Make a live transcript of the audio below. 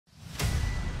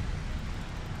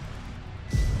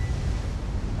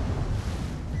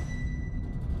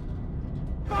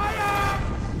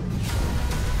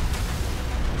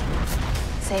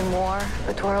say more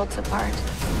with worlds apart.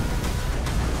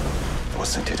 I was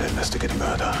sent here to investigate a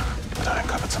murder, but I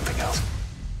uncovered something else.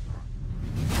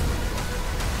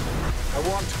 I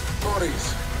want bodies.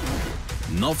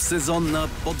 Нов сезон на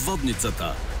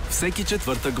Подводницата. Всеки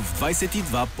четвъртък в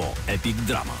 22 по Epic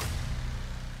Drama.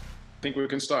 I think we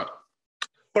can start.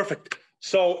 Perfect.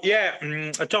 So,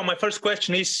 Tom, my first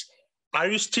question is, are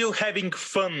you still having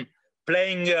fun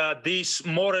playing this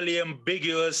morally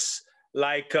ambiguous,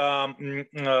 like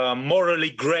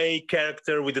morally gray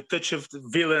character with a touch of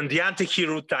villain, the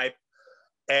anti-hero type?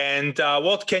 And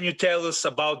what can you tell us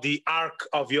about the arc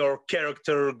of your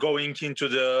character going into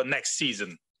the next season?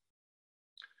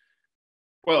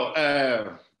 Well,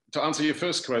 to answer your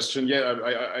first question,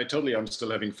 I totally am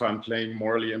still having fun playing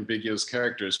morally ambiguous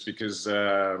characters because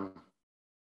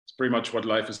it's pretty much what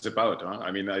life is about. Huh?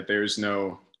 I mean, there is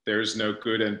no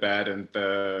good and bad, and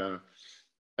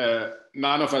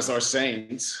none of us are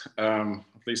saints.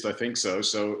 At least I think so.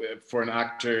 So for an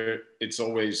actor, it's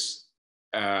always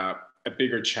a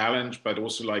bigger challenge, but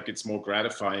also like it's more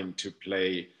gratifying to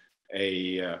play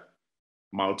a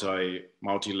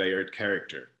multi-layered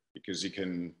character because you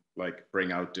can like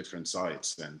bring out different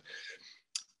sides. And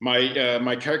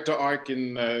my character arc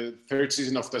in third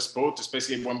season of Das Boot is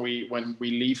basically when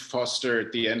we leave Foster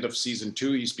at the end of season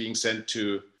 2, he's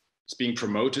being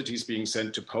promoted. He's being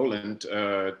sent to Poland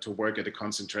to work at a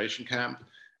concentration camp,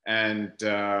 and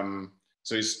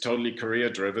so he's totally career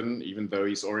driven, even though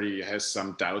he's already has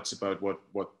some doubts about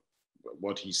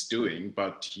what he's doing,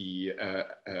 but he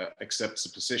accepts the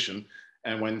position.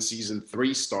 And when season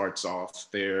 3 starts off,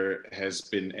 there has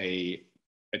been a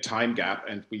time gap,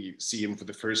 and we see him for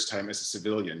the first time as a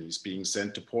civilian. He's being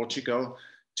sent to Portugal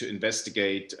to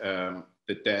investigate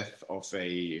the death of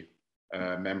a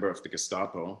member of the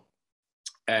Gestapo.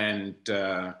 And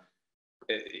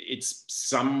it's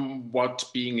somewhat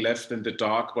being left in the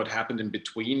dark what happened in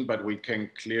between, but we can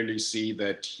clearly see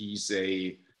that he's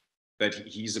a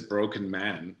broken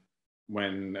man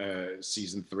when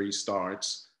season 3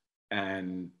 starts.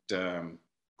 And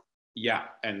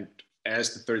and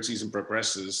as the third season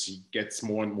progresses, he gets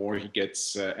more and more, he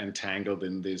gets entangled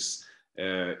in this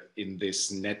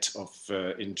net of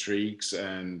intrigues,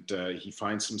 and he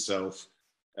finds himself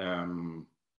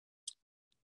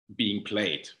being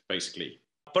played, basically.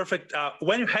 Perfect.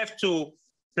 When you have to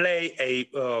play a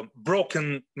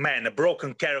broken man, a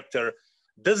broken character,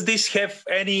 does this have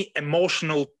any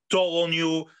emotional toll on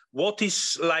you? What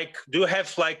is like, do you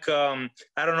have like, I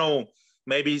don't know,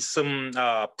 maybe some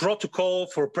protocol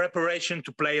for preparation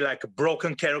to play like a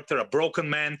broken character, a broken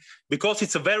man? Because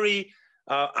it's a very,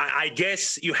 I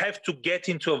guess you have to get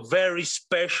into a very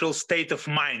special state of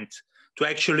mind to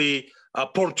actually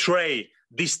portray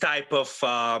this type of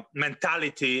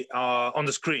mentality on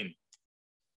the screen.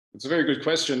 It's a very good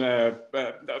question. I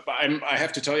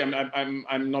have to tell you,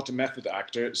 I'm not a method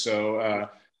actor, so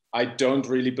I don't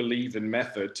really believe in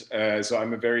method. So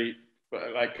I'm a very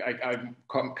I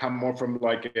come more from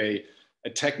like a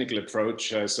technical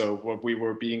approach. So what we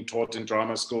were being taught in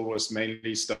drama school was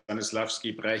mainly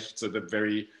Stanislavski, Brecht, so the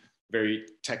very very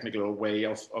technical way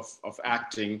of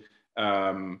acting.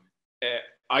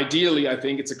 Ideally, I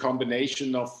think it's a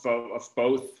combination of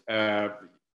both.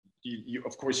 You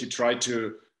of course you try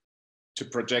to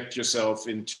project yourself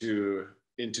into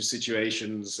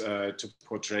situations to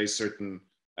portray certain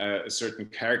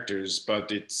characters,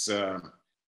 but it's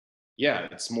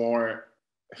it's more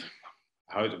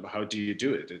how do you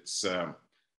do it? It's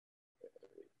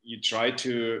you try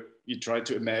to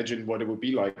imagine what it would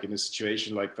be like in a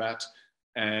situation like that,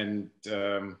 and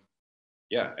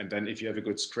and then if you have a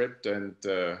good script and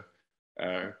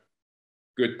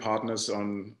good partners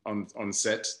on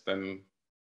set, then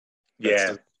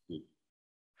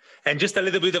And just a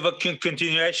little bit of a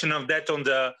continuation of that on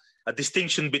the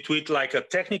distinction between like a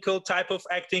technical type of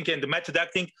acting and the method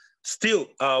acting. Still,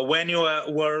 when you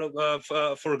were,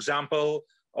 for example,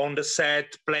 on the set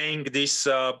playing this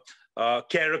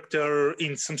character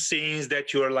in some scenes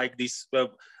that you are like this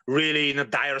really in a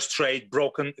dire strait,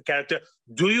 broken character,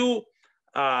 do you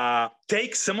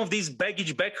take some of this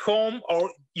baggage back home,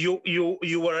 or you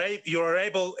are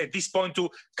able at this point to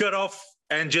cut off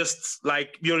and just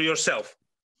like you're yourself?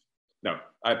 No,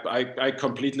 I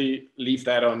completely leave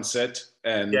that on set,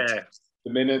 and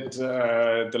the minute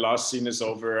the last scene is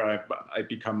over, I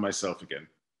become myself again.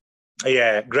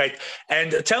 Yeah, great. And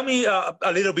tell me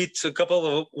a little bit, a couple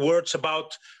of words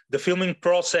about the filming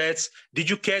process. Did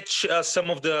you catch some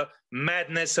of the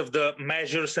madness of the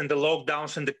measures and the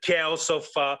lockdowns and the chaos of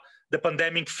the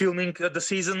pandemic filming the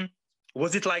season?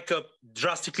 Was it like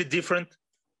drastically different?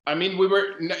 I mean,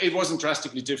 it wasn't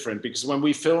drastically different because when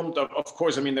we filmed, of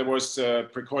course, I mean, there was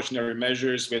precautionary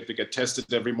measures. We had to get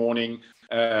tested every morning.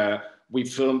 We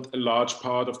filmed a large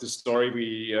part of the story.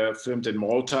 We filmed in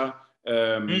Malta.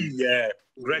 Yeah,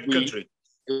 great country.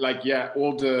 Like, yeah,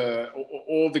 all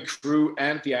the crew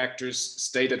and the actors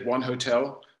stayed at one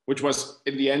hotel, which was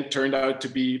in the end turned out to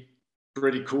be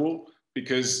pretty cool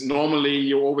because normally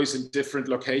you're always in different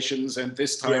locations, and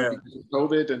this time because of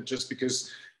COVID and just because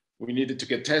we needed to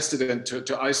get tested and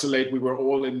to isolate, we were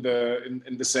all in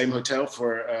the same hotel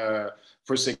for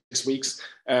 6 weeks.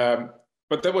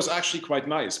 But that was actually quite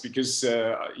nice because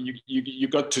you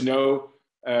got to know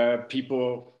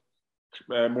people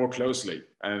more closely,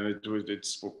 and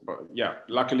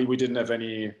luckily we didn't have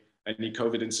any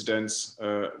COVID incidents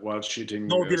while shooting.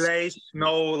 No delays,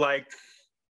 no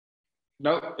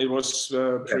No, it was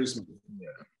pretty smooth.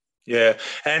 Yeah,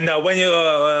 and when you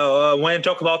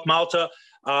talk about Malta,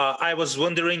 I was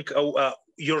wondering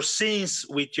your scenes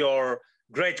with your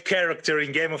great character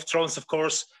in Game of Thrones, of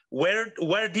course. Where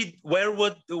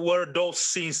were those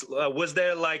scenes? Was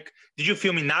there did you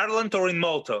film in Ireland or in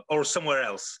Malta or somewhere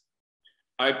else?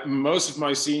 Most of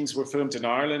my scenes were filmed in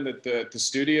Ireland at the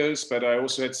studios, but I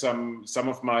also had some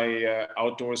of my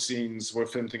outdoor scenes were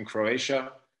filmed in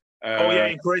Croatia.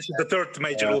 In Croatia, the third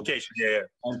major location.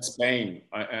 And Spain.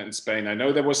 I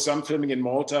know there was some filming in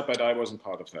Malta, but I wasn't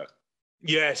part of that.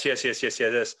 Yes.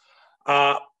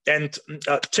 And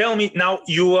tell me now,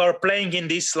 you are playing in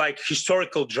this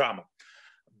historical drama,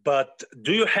 but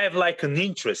do you have an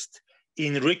interest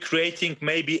in recreating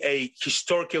maybe a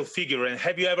historical figure? And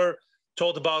have you ever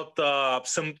thought about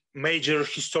some major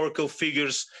historical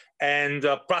figures and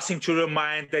passing through your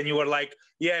mind, and you were like,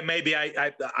 yeah, maybe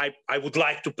I would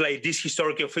like to play this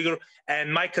historical figure?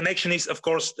 And my connection is, of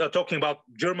course, talking about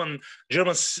German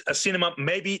cinema,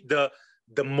 maybe the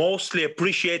mostly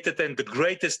appreciated and the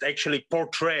greatest actually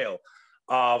portrayal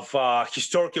of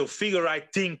historical figure, I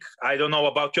think, I don't know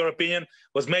about your opinion,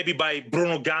 was maybe by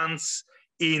Bruno Ganz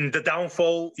in The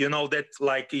Downfall,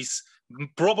 that is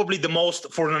probably the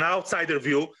most, for an outsider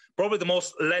view, probably the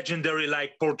most legendary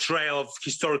portrayal of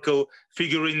historical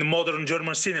figure in the modern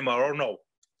German cinema, or no?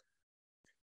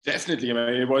 Definitely. I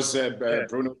mean, it was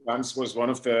Bruno Ganz was one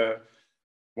of the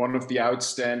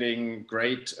outstanding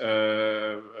great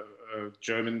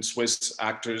German Swiss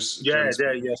actors.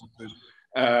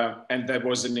 And that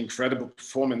was an incredible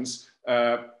performance.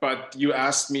 But you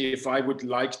asked me if I would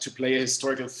like to play a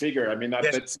historical figure. I mean,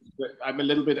 I'm a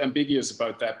little bit ambiguous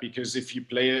about that, because if you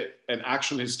play an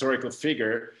actual historical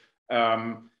figure,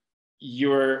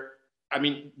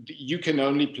 you can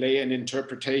only play an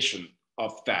interpretation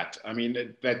of that. I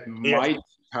mean, that might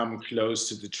come close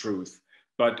to the truth,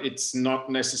 but it's not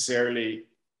necessarily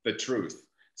the truth.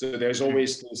 So there's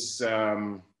always this,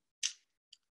 I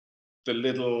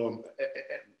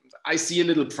see a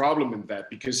little problem in that,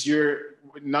 because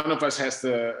none of us has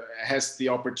the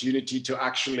opportunity to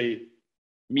actually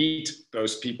meet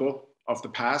those people of the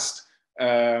past.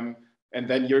 And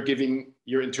then you're giving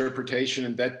your interpretation,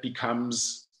 and that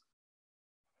becomes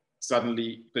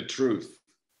suddenly the truth.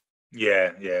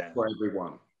 For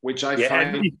everyone, which I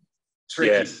find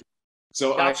tricky. Yes.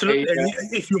 So absolutely,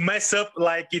 if you mess up,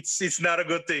 it's not a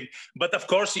good thing. But of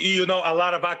course, a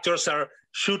lot of actors are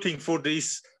shooting for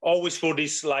this, always for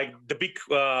this, the big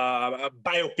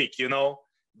biopic,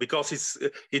 because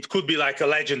it could be a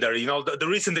legendary. The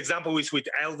recent example is with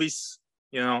Elvis.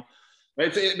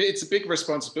 It's a big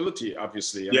responsibility,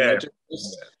 obviously.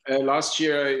 Last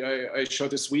year, I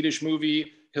shot a Swedish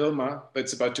movie, Hilma,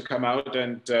 that's about to come out,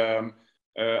 and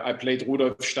I played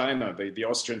Rudolf Steiner, the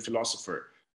Austrian philosopher.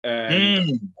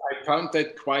 And I found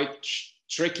that quite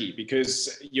tricky,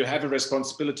 because you have a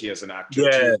responsibility as an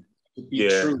actor to be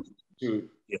true to.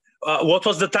 What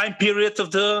was the time period of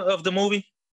the movie?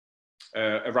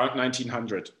 Around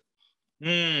 1900.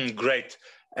 Great.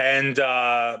 And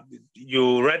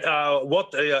you read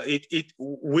what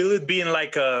will it be in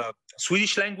a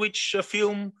Swedish language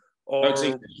film? Or... No, it's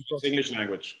English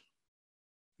language.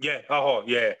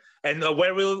 And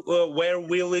where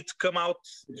will it come out?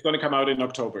 It's going to come out in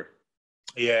October.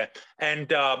 And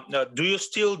do you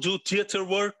still do theater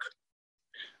work?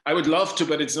 I would love to,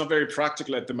 but it's not very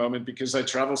practical at the moment, because I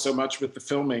travel so much with the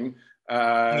filming.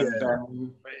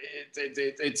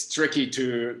 It's tricky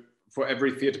for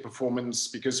every theater performance,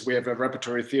 because we have a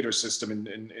repertory theater system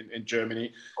in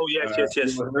Germany.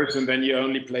 Yes. And then you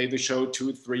only play the show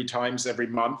 2-3 times every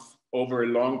month over a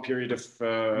long period of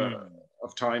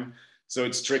time. So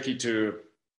it's tricky to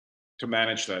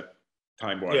manage that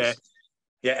time-wise.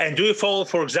 And do you follow,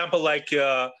 for example,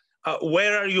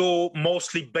 where are you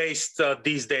mostly based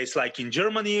these days? In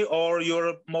Germany, or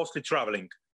you're mostly traveling?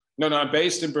 No, no, I'm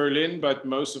based in Berlin, but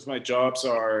most of my jobs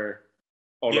are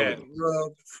all over.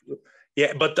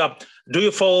 Yeah, but do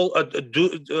you fall? Do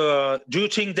you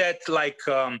think that like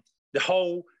the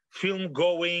whole film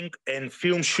going and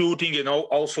film shooting, you know,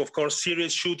 also of course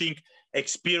series shooting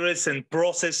experience and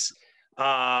process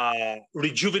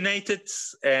rejuvenated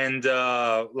and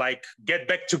like get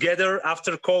back together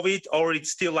after COVID, or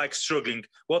it's still like struggling?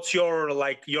 What's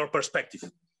your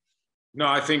perspective? No,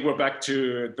 I think we're back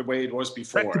to the way it was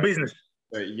before. Back to business.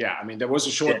 Yeah, I mean, there was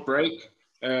a short break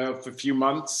for a few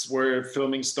months where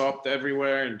filming stopped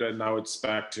everywhere, and now it's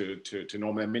back to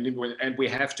normal. I mean, and we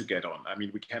have to get on. I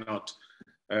mean, we cannot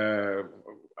let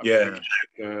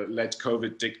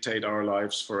COVID dictate our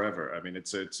lives forever. I mean,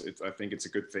 it's I think it's a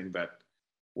good thing that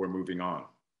we're moving on.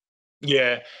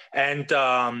 Yeah, and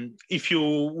if you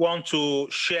want to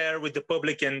share with the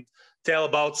public and tell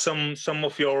about some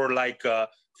of your like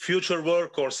future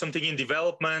work or something in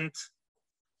development.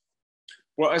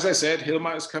 Well, as I said,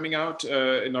 Hilma is coming out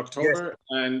in October,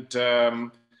 and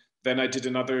then I did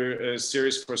another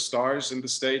series for Stars in the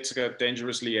States,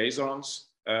 Dangerous Liaisons,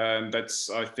 and that's,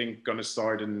 I think, going to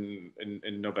start in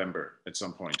November at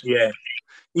some point. Yeah.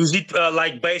 Is it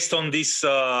like based on this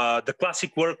the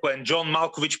classic work when John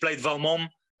Malkovich played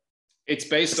Valmont? It's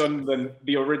based on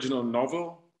the original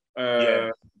novel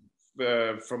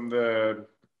from the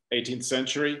 18th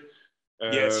century.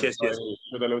 Yes.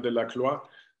 De la Croix.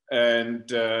 And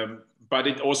but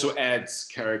it also adds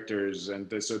characters,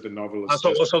 and so the novel is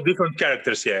also different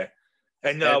characters, yeah.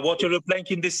 And what are you playing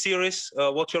in this series?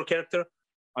 What's your character?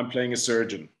 I'm playing a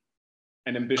surgeon,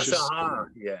 an ambitious.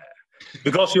 Yeah,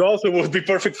 because you also would be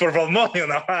perfect for Valmont, you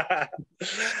know.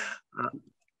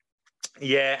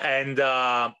 Yeah, and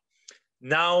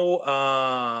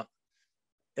now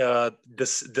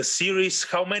the series.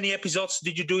 How many episodes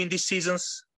did you do in these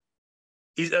seasons?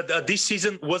 This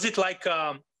season, was it like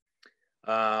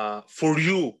for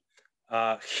you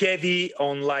heavy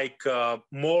on like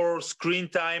more screen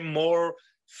time, more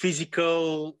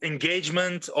physical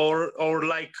engagement, or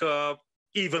like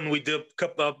even with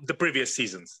the previous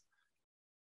seasons?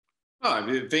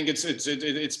 I think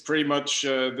it's pretty much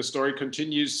the story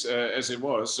continues as it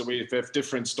was. So we have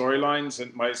different storylines,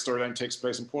 and my storyline takes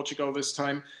place in Portugal this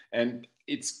time, and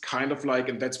it's kind of like,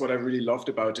 and that's what I really loved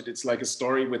about it. It's like a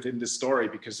story within the story,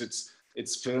 because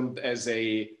it's filmed as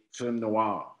a film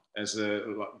noir, as a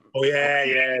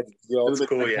the old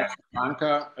school,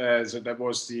 so that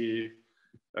was the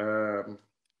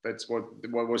that's what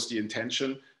was the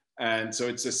intention, and so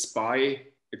it's a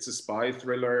spy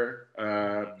thriller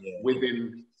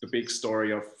within the big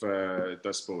story of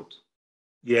Das Boot.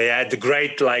 Yeah, the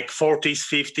great like 40s,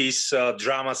 50s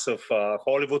dramas of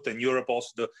Hollywood and Europe,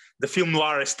 also the film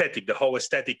noir aesthetic, the whole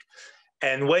aesthetic.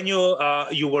 And when you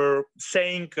were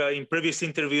saying in previous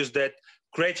interviews that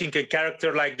creating a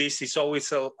character like this is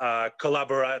always a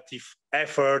collaborative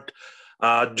effort,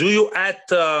 do you add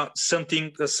some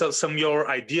your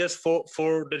ideas for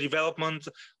the development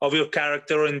of your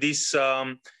character in this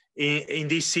in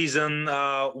this season?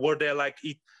 Were there like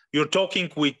you're talking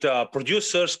with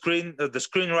producers, the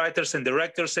screenwriters and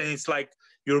directors, and it's like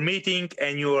you're meeting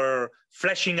and you're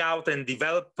fleshing out and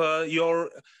develop your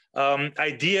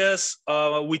ideas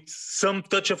with some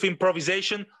touch of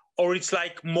improvisation, or it's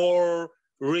like more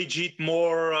rigid,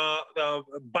 more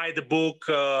by the book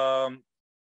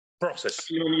process?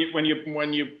 When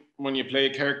you play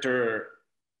a character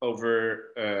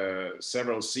over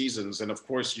several seasons, and of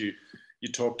course you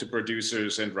talk to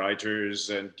producers and writers,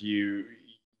 and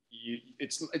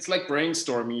it's like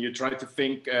brainstorming. You try to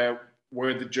think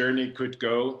where the journey could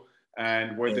go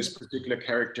and where this particular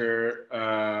character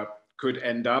could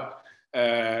end up,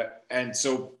 and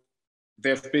so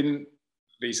there have been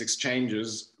these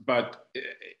exchanges, but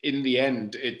in the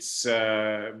end, it's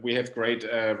we have great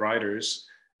writers,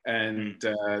 and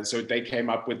so they came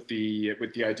up with the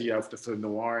idea of the film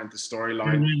noir and the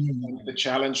storyline. And the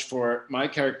challenge for my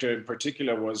character in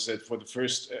particular was that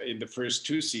in the first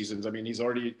two seasons, I mean, he's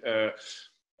already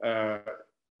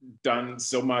done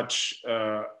so much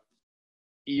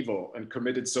evil and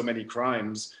committed so many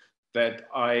crimes that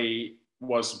I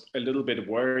was a little bit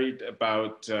worried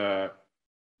about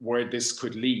where this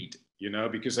could lead,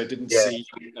 because I didn't see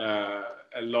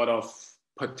a lot of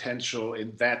potential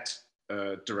in that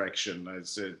direction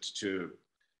to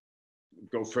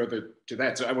go further to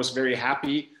that. So I was very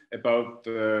happy about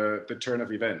the turn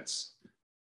of events.